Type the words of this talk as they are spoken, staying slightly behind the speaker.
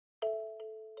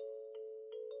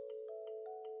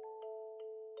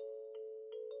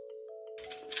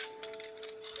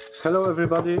Hello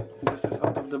everybody, this is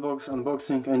out of the box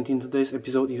unboxing, and in today's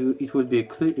episode it will be a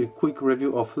quick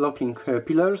review of locking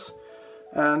pillars,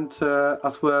 and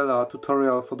as well a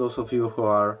tutorial for those of you who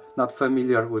are not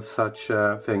familiar with such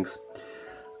things.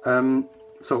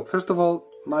 So first of all,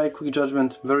 my quick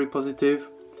judgment, very positive.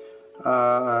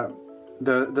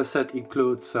 The set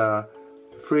includes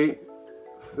three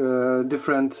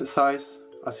different size,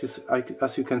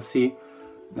 as you can see.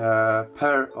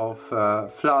 Pair of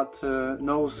flat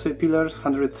nose pillars,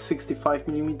 165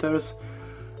 millimeters,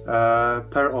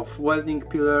 pair of welding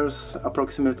pillars,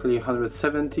 approximately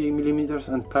 170 millimeters,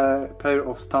 and pair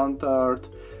of standard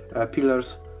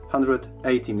pillars,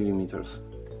 180 millimeters.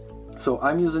 So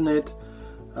I'm using it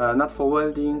not for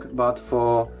welding, but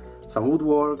for some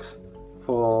woodworks,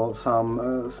 for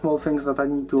some small things that I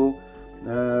need to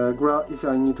grab if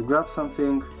I need to grab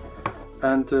something,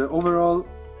 and overall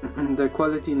the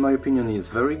quality, in my opinion, is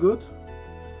very good.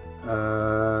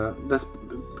 That's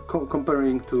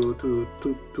comparing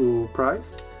to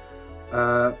price.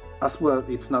 As well,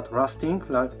 it's not rusting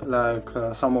like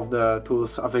some of the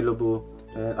tools available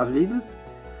at Lidl,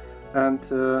 and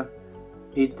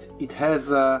it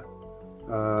has a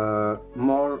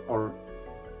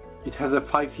it has a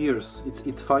 5 years.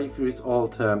 It's 5 years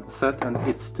old set, and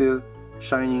it's still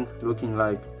shining, looking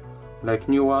like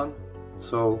new one.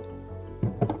 So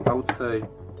I would say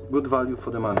good value for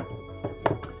the money.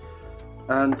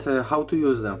 And how to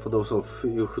use them, for those of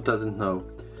you who doesn't know.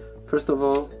 First of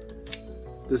all,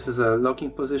 this is a locking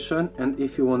position, and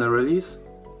if you want to release,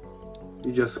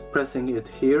 you're just pressing it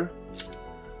here,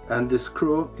 and the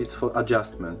screw is for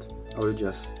adjustment. I will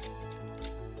just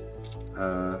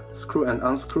screw and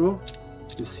unscrew.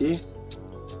 You see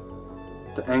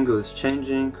the angle is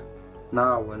changing.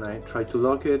 Now when I try to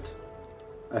lock it,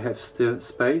 I have still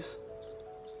space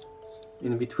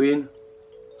in between,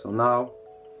 so now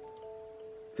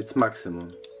it's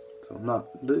maximum. So now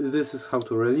this is how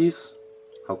to release,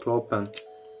 how to open,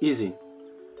 easy.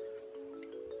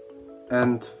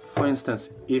 And for instance,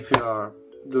 if you are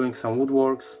doing some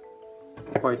woodworks,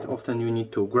 quite often you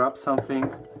need to grab something,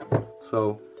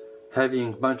 so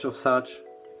having a bunch of such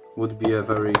would be a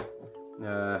very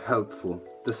helpful.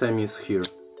 The same is here.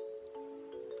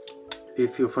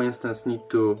 If you, for instance, need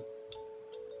to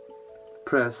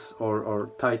press or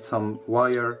tight some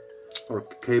wire or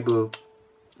cable,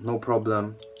 no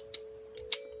problem.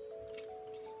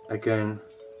 Again,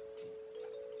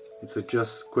 it's a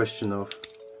just question of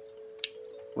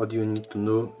what you need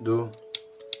to do.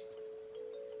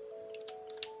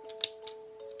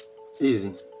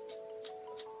 Easy.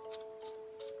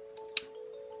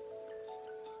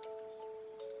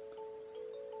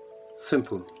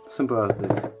 Simple as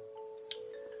this.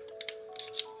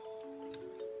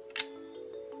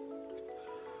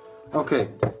 Okay,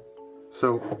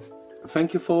 so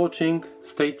thank you for watching,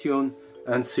 stay tuned,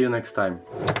 and see you next time.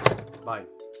 Bye.